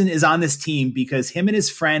Simpson is on this team because him and his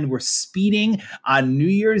friend were speeding on New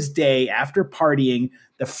Year's Day after partying.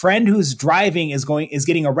 The friend who's driving is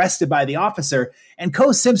getting arrested by the officer, and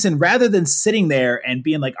Co Simpson, rather than sitting there and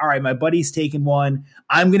being like, all right, my buddy's taking one,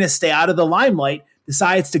 I'm going to stay out of the limelight,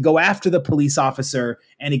 decides to go after the police officer.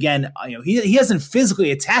 And again, he doesn't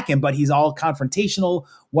physically attack him, but he's all confrontational,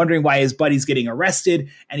 wondering why his buddy's getting arrested.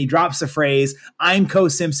 And he drops the phrase, I'm Co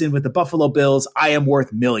Simpson with the Buffalo Bills. I am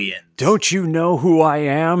worth millions. Don't you know who I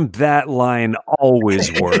am? That line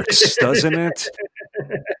always works, doesn't it?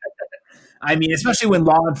 I mean, especially when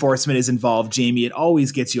law enforcement is involved, Jamie, it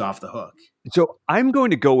always gets you off the hook. So I'm going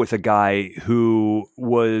to go with a guy who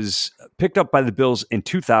was picked up by the Bills in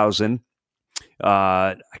 2000.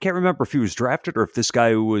 I can't remember if he was drafted or if this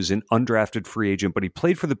guy was an undrafted free agent, but he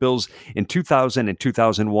played for the Bills in 2000 and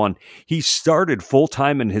 2001. He started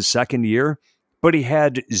full-time in his second year, but he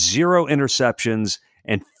had 0 interceptions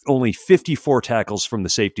and only 54 tackles from the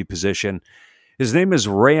safety position. His name is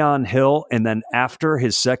Rayon Hill, and then after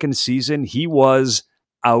his second season, he was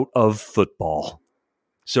out of football.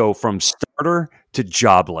 So from starter to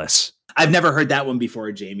jobless. I've never heard that one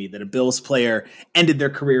before, Jamie, that a Bills player ended their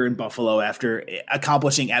career in Buffalo after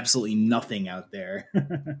accomplishing absolutely nothing out there.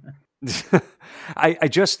 I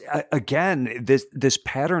just, again, this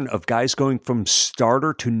pattern of guys going from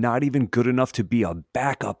starter to not even good enough to be a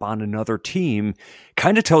backup on another team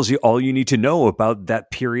kind of tells you all you need to know about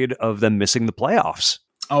that period of them missing the playoffs.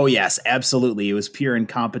 Oh, yes, absolutely. It was pure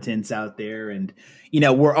incompetence out there. And,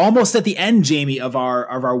 we're almost at the end, Jamie, of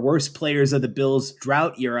our worst players of the Bills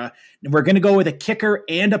drought era. And we're going to go with a kicker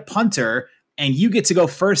and a punter, and you get to go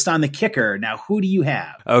first on the kicker. Now, who do you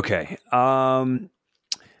have? Okay. I'm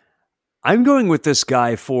going with this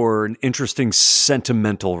guy for an interesting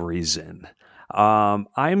sentimental reason.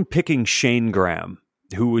 I'm picking Shane Graham,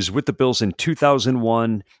 who was with the Bills in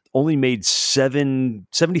 2001, only made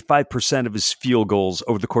 75% of his field goals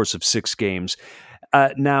over the course of 6 games.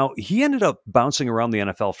 Now, he ended up bouncing around the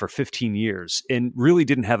NFL for 15 years and really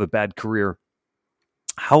didn't have a bad career.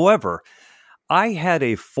 However, I had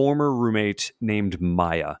a former roommate named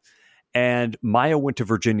Maya. And Maya went to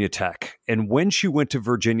Virginia Tech. And when she went to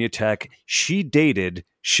Virginia Tech, she dated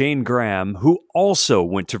Shane Graham, who also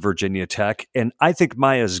went to Virginia Tech. And I think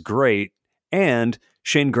Maya's great. And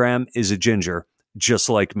Shane Graham is a ginger, just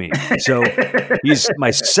like me. So he's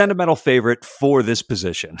my sentimental favorite for this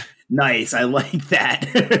position. Nice. I like that.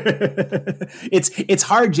 It's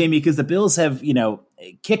hard, Jamie, because the Bills have,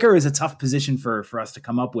 kicker is a tough position for us to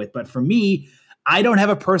come up with. But for me, I don't have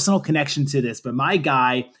a personal connection to this, but my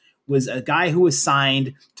guy was a guy who was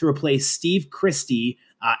signed to replace Steve Christie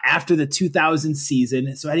after the 2000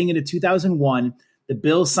 season. So heading into 2001, the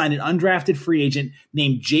Bills signed an undrafted free agent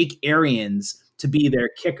named Jake Arians to be their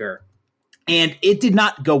kicker. And it did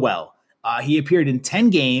not go well. He appeared in 10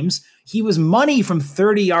 games. He was money from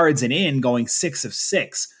 30 yards and in, going 6 of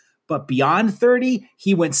 6. But beyond 30,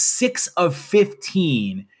 he went 6 of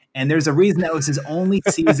 15. And there's a reason that was his only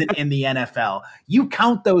season in the NFL. You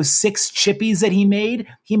count those 6 chippies that he made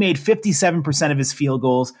 57% of his field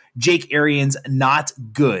goals. Jake Arians, not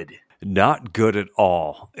good. Not good at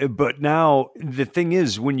all. But now the thing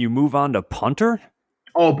is, when you move on to punter,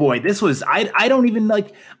 oh boy, this was, I don't even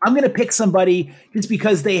I'm going to pick somebody just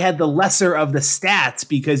because they had the lesser of the stats,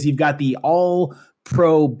 because you've got the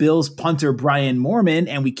all-pro Bills punter Brian Moorman,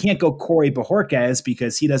 and we can't go Corey Bojorquez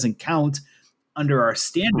because he doesn't count under our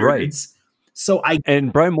standards. Right. So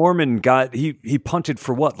and Brian Moorman he punted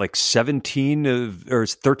for what, like 13 of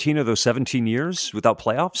those 17 years without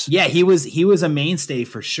playoffs? Yeah, he was a mainstay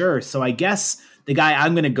for sure. So I guess the guy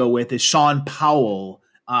I'm going to go with is Sean Powell,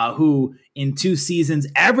 who in 2 seasons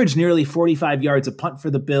averaged nearly 45 yards a punt for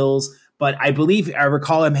the Bills. But I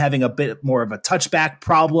recall him having a bit more of a touchback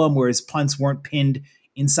problem where his punts weren't pinned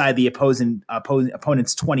inside the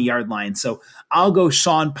opponent's 20-yard line. So I'll go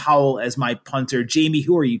Sean Powell as my punter. Jamie,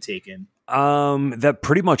 who are you taking? That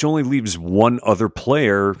pretty much only leaves one other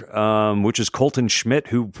player, which is Colton Schmidt,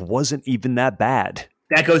 who wasn't even that bad.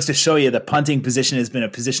 That goes to show you the punting position has been a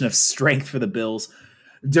position of strength for the Bills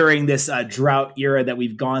during this drought era that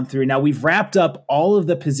we've gone through. Now, we've wrapped up all of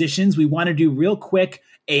the positions. We want to do real quick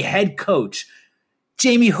a head coach.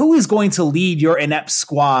 Jamie, who is going to lead your inept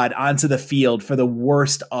squad onto the field for the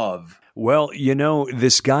worst of? Well,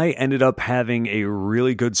 this guy ended up having a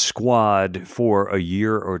really good squad for a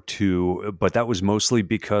year or two, but that was mostly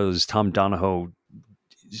because Tom Donahoe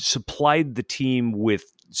supplied the team with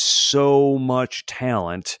so much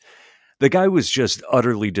talent. The guy was just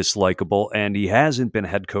utterly dislikable, and he hasn't been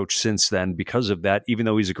head coach since then because of that, even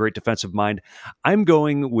though he's a great defensive mind. I'm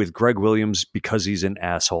going with Greg Williams because he's an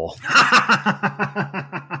asshole.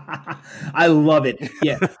 I love it.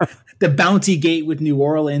 Yeah. The bounty gate with New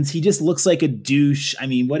Orleans. He just looks like a douche. I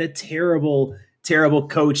mean, what a terrible, terrible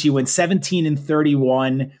coach. He went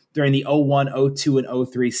 17-31 during the 01, 02,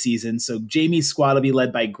 and 03 season. So Jamie's squad will be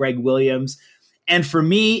led by Greg Williams. And for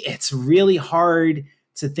me, it's really hard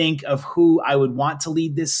to think of who I would want to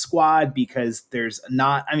lead this squad because there's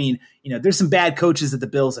some bad coaches that the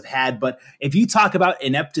Bills have had, but if you talk about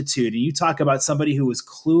ineptitude and you talk about somebody who was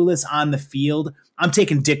clueless on the field, I'm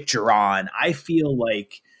taking Dick Jauron. I feel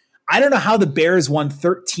like, I don't know how the Bears won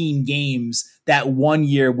 13 games that one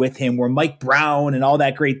year with him where Mike Brown and all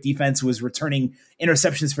that great defense was returning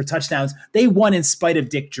interceptions for touchdowns. They won in spite of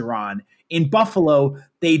Dick Jauron. In Buffalo,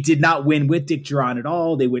 they did not win with Dick Jauron at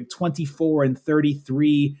all. They went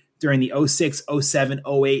 24-33 during the 06, 07,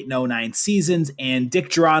 08, and 09 seasons. And Dick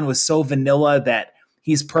Jauron was so vanilla that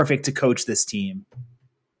he's perfect to coach this team.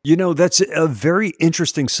 You know, that's a very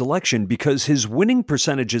interesting selection because his winning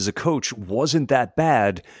percentage as a coach wasn't that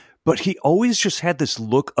bad, but he always just had this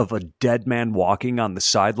look of a dead man walking on the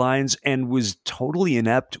sidelines and was totally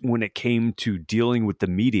inept when it came to dealing with the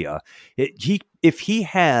media. If he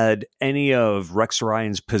had any of Rex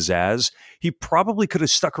Ryan's pizzazz, he probably could have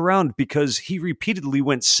stuck around because he repeatedly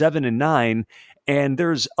went 7-9, and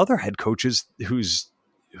there's other head coaches whose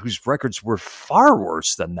records were far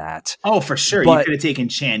worse than that. Oh, for sure. But, you could have taken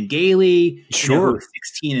Chan Gailey, sure,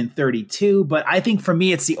 16-32. But I think for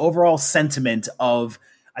me, it's the overall sentiment of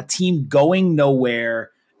a team going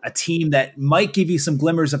nowhere, a team that might give you some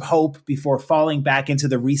glimmers of hope before falling back into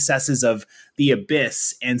the recesses of the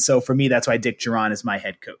abyss. And so for me, that's why Dick Jauron is my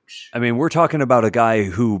head coach. I mean, we're talking about a guy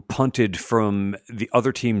who punted from the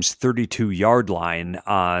other team's 32-yard line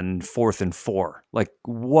on 4th and 4. Like,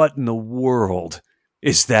 what in the world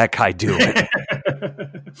is that guy doing?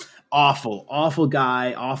 Awful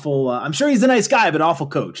guy. I'm sure he's a nice guy, but awful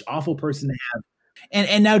coach, awful person to have.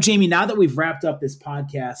 And now, Jamie, now that we've wrapped up this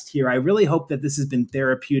podcast here, I really hope that this has been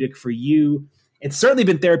therapeutic for you. It's certainly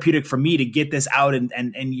been therapeutic for me to get this out. And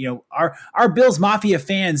you know, our Bills Mafia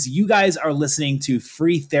fans, you guys are listening to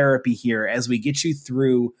free therapy here as we get you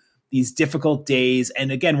through these difficult days.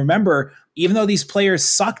 And again, remember, even though these players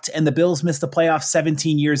sucked and the Bills missed the playoffs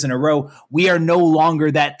 17 years in a row, we are no longer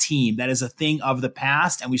that team. That is a thing of the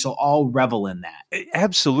past, and we shall all revel in that.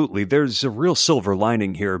 Absolutely. There's a real silver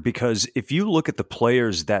lining here, because if you look at the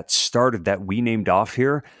players that started that we named off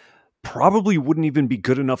here, probably wouldn't even be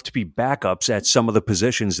good enough to be backups at some of the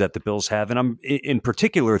positions that the Bills have. And I'm in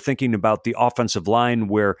particular thinking about the offensive line,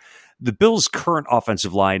 where the Bills' current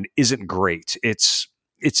offensive line isn't great. It's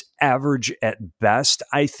average at best,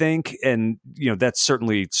 I think. And, you know, that's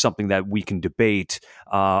certainly something that we can debate.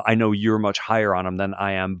 I know you're much higher on them than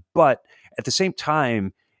I am, but at the same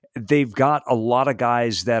time, they've got a lot of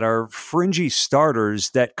guys that are fringy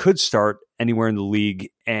starters that could start anywhere in the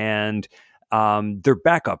league, and their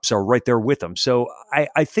backups are right there with them. So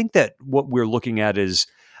I think that what we're looking at is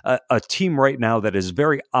a team right now that is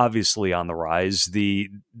very obviously on the rise.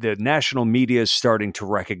 The national media is starting to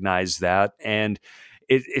recognize that, and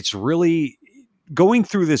it's really going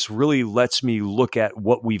through this really lets me look at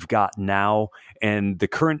what we've got now, and the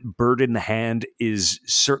current bird in the hand is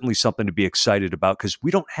certainly something to be excited about, because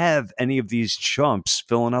we don't have any of these chumps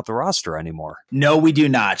filling out the roster anymore. No, we do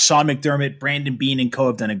not. Sean McDermott, Brandon Beane, and co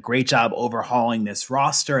have done a great job overhauling this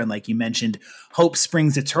roster. And like you mentioned, hope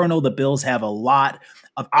springs eternal. The Bills have a lot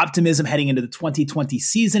of optimism heading into the 2020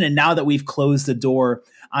 season. And now that we've closed the door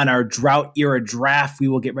on our drought era draft, we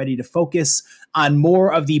will get ready to focus on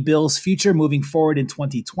more of the Bills' future moving forward in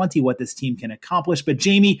 2020, what this team can accomplish. But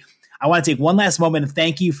Jamie, I want to take one last moment and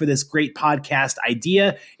thank you for this great podcast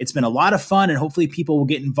idea. It's been a lot of fun, and hopefully people will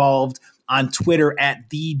get involved on Twitter at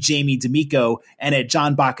the Jamie D'Amico and at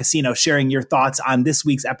John Boccacino, sharing your thoughts on this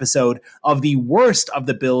week's episode of the worst of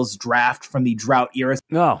the Bills draft from the drought era.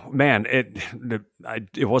 Oh, man,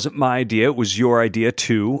 it wasn't my idea. It was your idea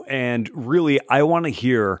too. And really, I want to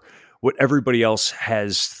hear what everybody else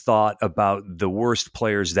has thought about the worst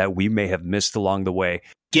players that we may have missed along the way.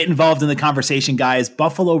 Get involved in the conversation, guys.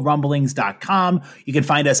 BuffaloRumblings.com. You can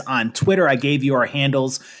find us on Twitter. I gave you our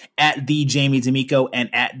handles at the Jamie D'Amico and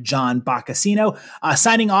at John Boccacino.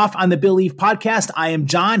 Signing off on the Believe podcast, I am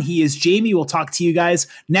John. He is Jamie. We'll talk to you guys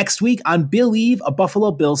next week on Believe, a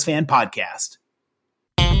Buffalo Bills fan podcast.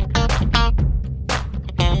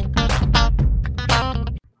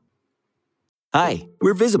 Hi,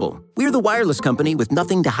 we're Visible. We're the wireless company with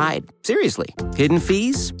nothing to hide. Seriously. Hidden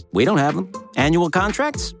fees? We don't have them. Annual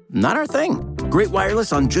contracts? Not our thing. Great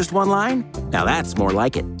wireless on just one line? Now that's more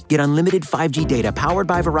like it. Get unlimited 5G data powered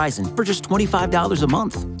by Verizon for just $25 a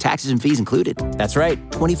month. Taxes and fees included. That's right,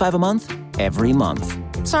 $25 a month, every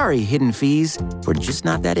month. Sorry, hidden fees. We're just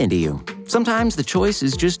not that into you. Sometimes the choice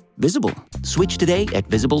is just Visible. Switch today at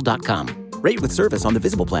Visible.com. Rate with service on the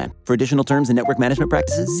Visible plan. For additional terms and network management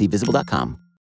practices, see Visible.com.